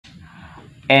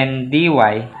and dy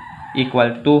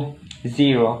equal to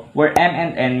 0, where m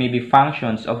and n may be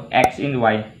functions of x and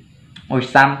y, or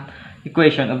some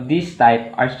equation of this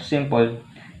type are so simple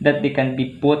that they can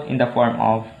be put in the form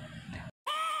of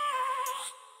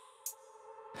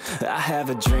I have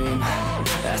a dream,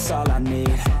 that's all I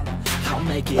need. I'll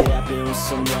make it happen with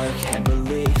some work and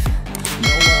belief. Know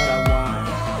what I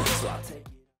want, so I'll take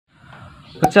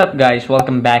it. What's up guys,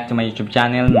 welcome back to my YouTube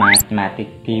channel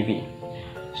Math-maticTV.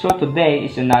 So today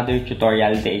is another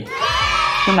tutorial day.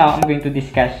 So now I'm going to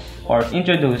discuss or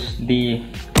introduce the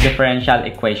differential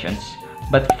equations.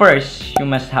 But first, you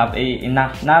must have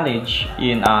enough knowledge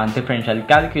in differential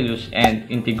calculus and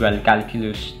integral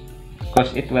calculus,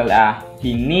 because it will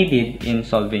be needed in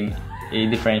solving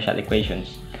differential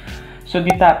equations. So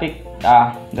the topic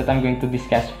that I'm going to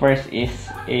discuss first is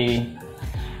the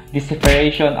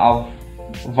separation of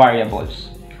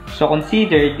variables. So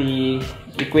consider the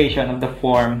equation of the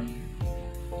form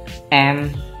m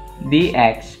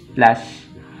dx plus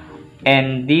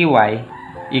n dy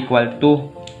equal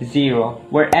to 0,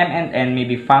 where m and n may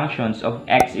be functions of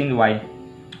x and y,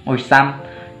 or some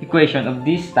equation of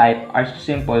this type are so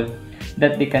simple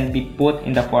that they can be put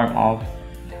in the form of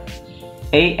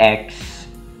ax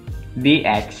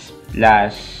dx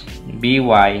plus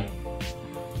by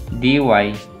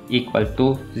dy equal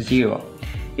to 0.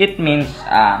 It means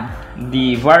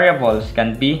the variables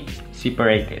can be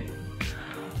separated.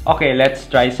 Okay, let's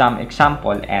try some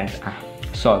example and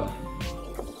solve.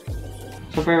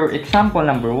 So for example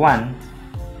number 1,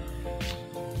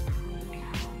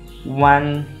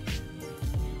 1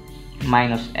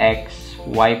 minus x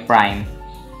y prime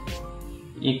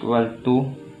equal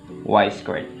to y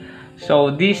squared.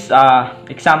 So this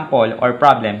example or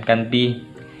problem can be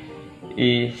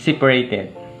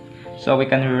separated. So we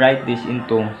can rewrite this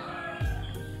into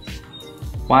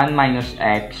 1 minus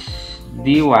x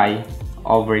dy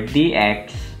over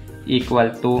dx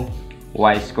equal to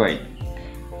y squared.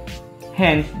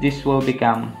 Hence, this will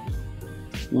become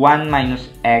 1 minus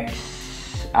x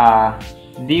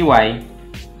dy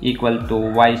equal to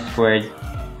y squared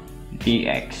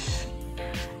dx.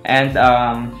 And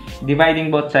dividing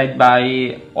both sides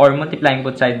by, or multiplying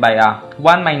both sides by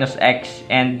 1 minus x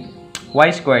and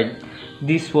y squared,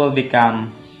 this will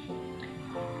become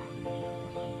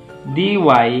dy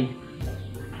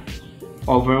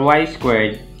over y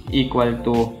squared equal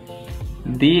to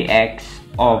dx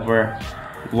over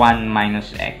 1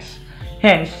 minus x.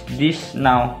 Hence, this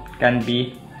now can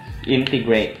be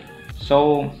integrate.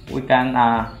 So we can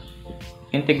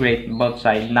integrate both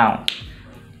sides now.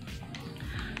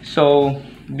 So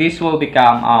this will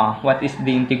become what is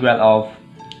the integral of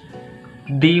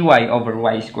dy over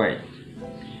y squared.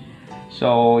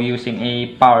 So using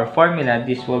a power formula,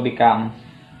 this will become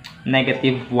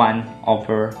negative 1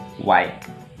 over y.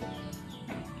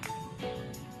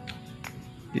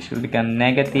 This will become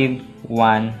negative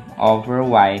 1 over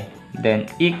y, then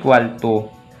equal to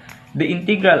the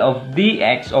integral of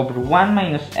dx over 1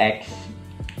 minus x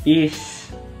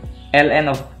is ln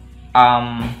of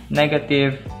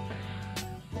negative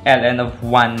ln of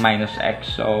 1 minus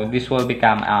x. So this will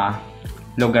become a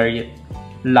logarithm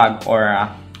log or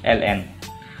ln.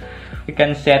 We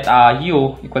can set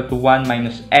u equal to 1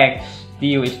 minus x,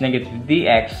 du is negative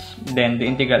dx, then the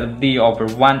integral of du over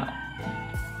 1,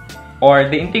 or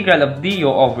the integral of du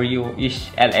over u is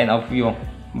ln of u,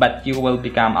 but u will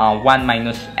become 1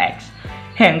 minus x.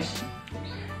 Hence,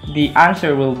 the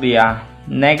answer will be a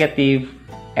negative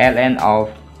ln of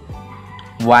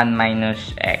 1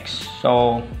 minus x.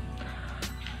 So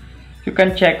you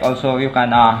can check also, you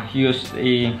can use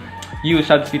a u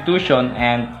substitution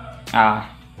and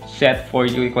set for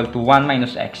u equal to 1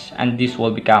 minus x, and this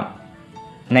will become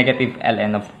negative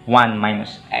ln of 1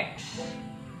 minus x.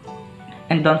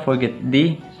 And don't forget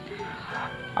the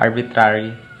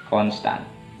arbitrary constant.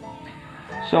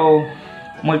 So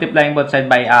multiplying both sides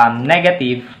by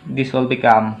negative, this will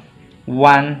become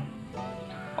 1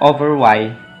 over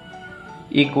y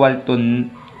equal to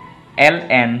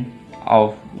ln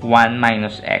of 1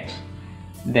 minus x,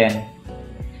 then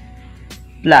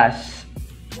plus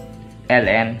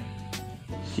ln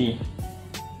c,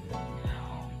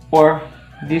 or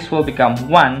this will become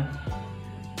 1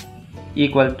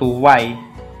 equal to y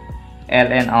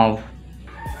ln of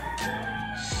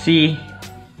c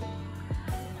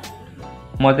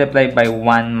multiplied by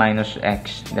 1 minus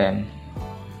x, then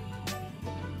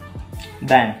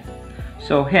done.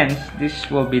 So hence, this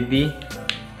will be the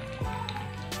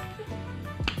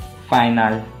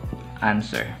final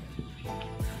answer.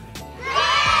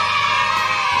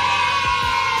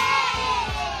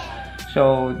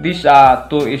 So this 2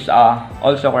 is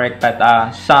also correct, but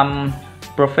some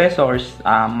professors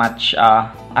much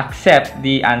accept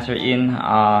the answer in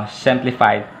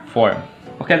simplified form.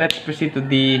 Okay, let's proceed to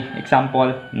the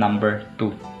example number 2.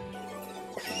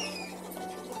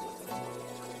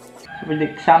 So for the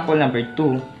example number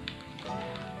 2,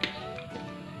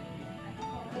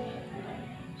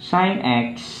 sin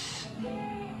x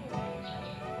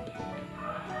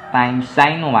times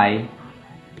sin y,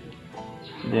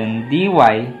 then dy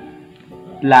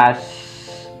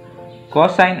plus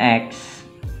cosine x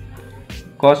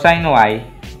cosine y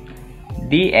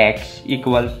dx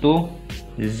equal to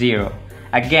 0.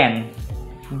 Again,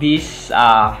 this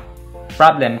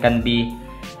problem can be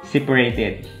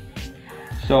separated.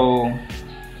 So,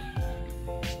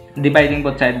 dividing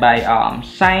both sides by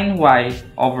sin y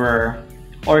over,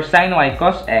 or sin y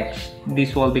cos x,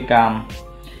 this will become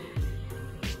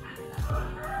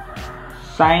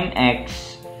sin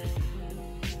x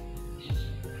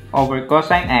over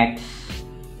cosine x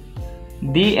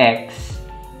dx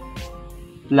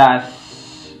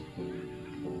plus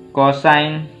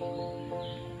cosine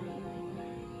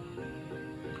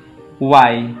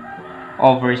y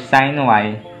over sin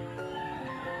y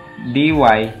dy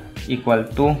equal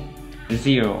to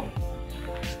 0.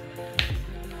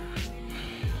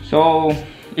 So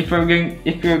if you're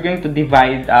going to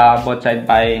divide both sides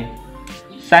by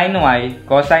sin y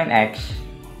cosine x,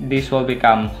 this will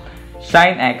become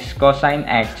sin x cosine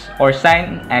x, or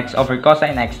sin x over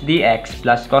cosine x dx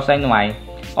plus cosine y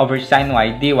over sin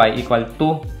y dy equal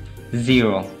to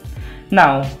 0.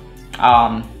 Now,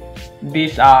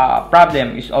 this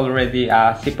problem is already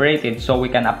separated, so we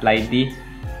can apply the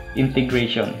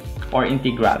integration or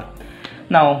integral.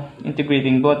 Now,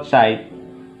 integrating both sides,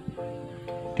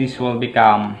 this will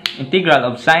become integral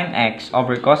of sin x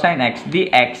over cosine x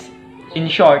dx. In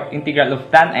short, integral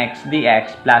of tan x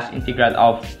dx plus integral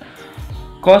of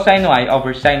cosine y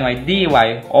over sin y dy,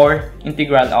 or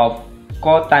integral of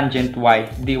cotangent y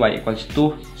dy equals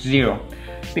to 0.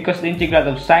 Because the integral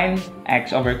of sin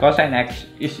x over cosine x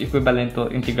is equivalent to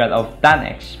integral of tan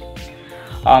x.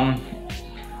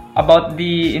 About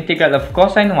the integral of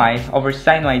cosine y over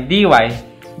sin y dy,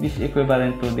 this is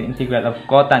equivalent to the integral of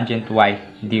cotangent y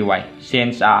dy.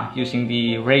 Since using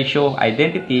the ratio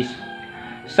identities,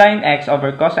 sin x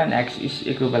over cosine x is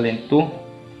equivalent to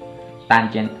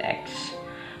tangent x.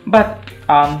 But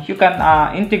you can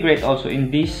integrate also in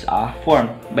this form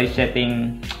by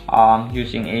setting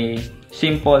using a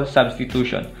simple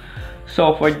substitution.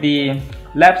 So for the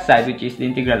left side, which is the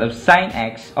integral of sin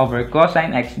x over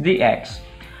cosine x dx,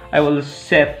 I will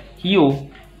set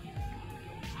u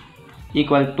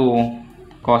equal to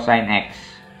cosine x.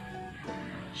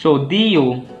 So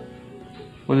du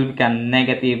will become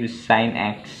negative sin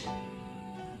x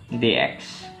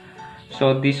dx.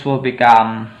 So this will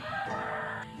become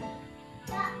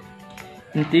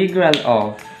integral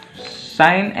of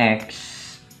sin x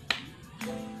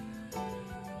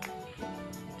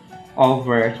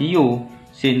over u,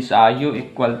 since u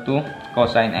equal to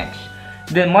cosine x,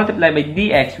 then multiply by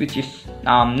dx, which is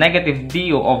negative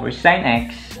du over sin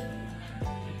x,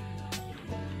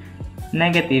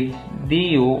 negative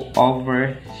du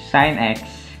over sin x.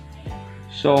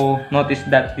 So notice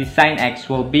that the sin x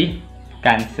will be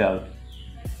cancelled,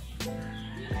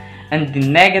 and the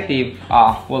negative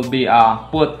will be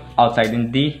put outside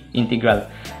in the integral.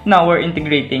 Now we're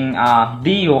integrating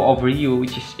du over u,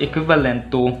 which is equivalent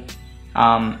to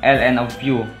ln of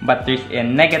u, but there's a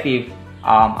negative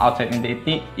outside in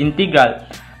the integral.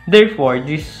 Therefore,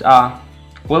 this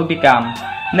will become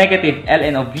negative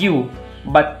ln of u,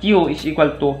 but u is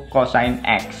equal to cosine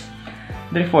x.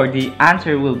 Therefore, the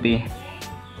answer will be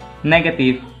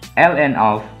negative ln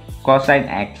of cosine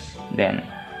x, then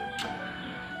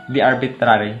the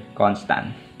arbitrary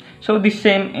constant. So the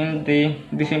same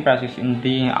process in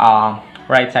the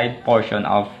right side portion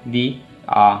of the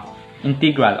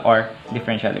integral or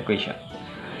differential equation.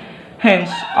 Hence,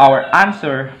 our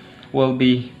answer will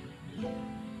be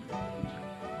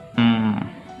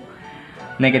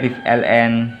negative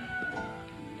ln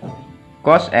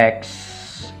cos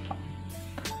x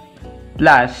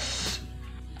plus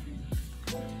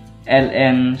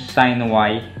ln sin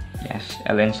y, yes,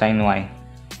 ln sin y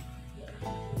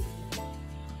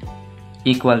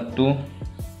equal to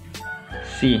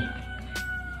c.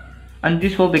 And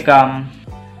this will become,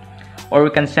 or we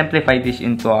can simplify this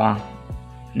into a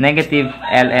negative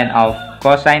ln of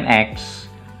cosine x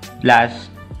plus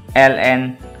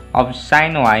ln of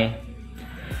sin y.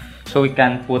 So we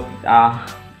can put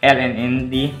ln in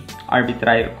the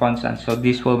arbitrary constant. So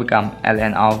this will become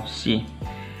ln of c.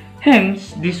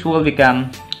 Hence, this will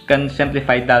become, can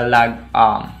simplify the log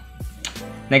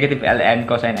negative ln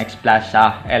cosine x plus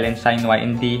ln sin y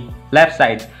in the left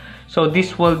side. So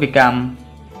this will become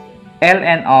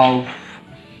ln of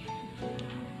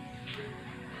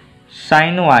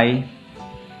sine y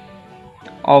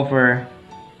over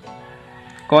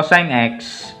cosine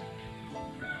x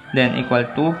then equal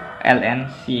to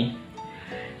ln c.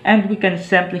 And we can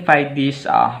simplify this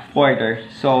further.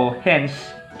 So hence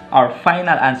our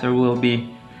final answer will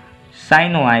be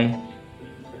sine y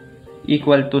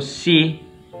equal to c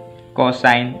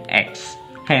cosine x.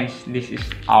 Hence this is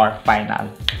our final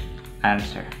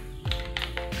answer.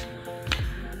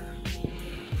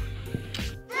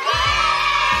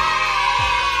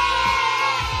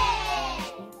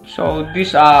 So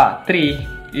this 3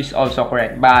 is also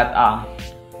correct, but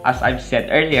as I've said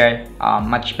earlier,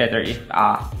 much better if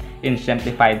in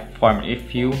simplified form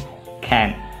if you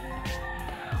can.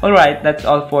 Alright, that's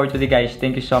all for today guys.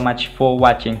 Thank you so much for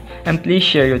watching, and please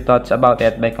share your thoughts about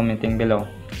it by commenting below.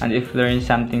 And if you learned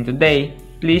something today,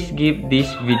 please give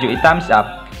this video a thumbs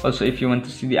up. Also, if you want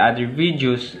to see the other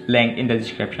videos, link in the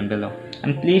description below.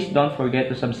 And please don't forget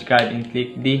to subscribe and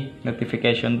click the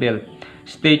notification bell.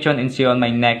 Stay tuned and see you on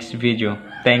my next video.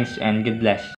 Thanks and God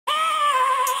bless.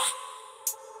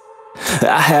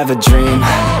 I have a dream,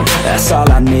 that's all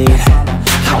I need.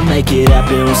 I'll make it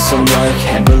happen with some work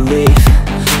and belief.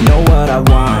 Know what I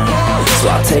want, so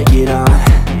I'll take it on.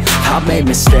 I've made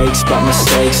mistakes, but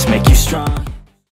mistakes make you strong.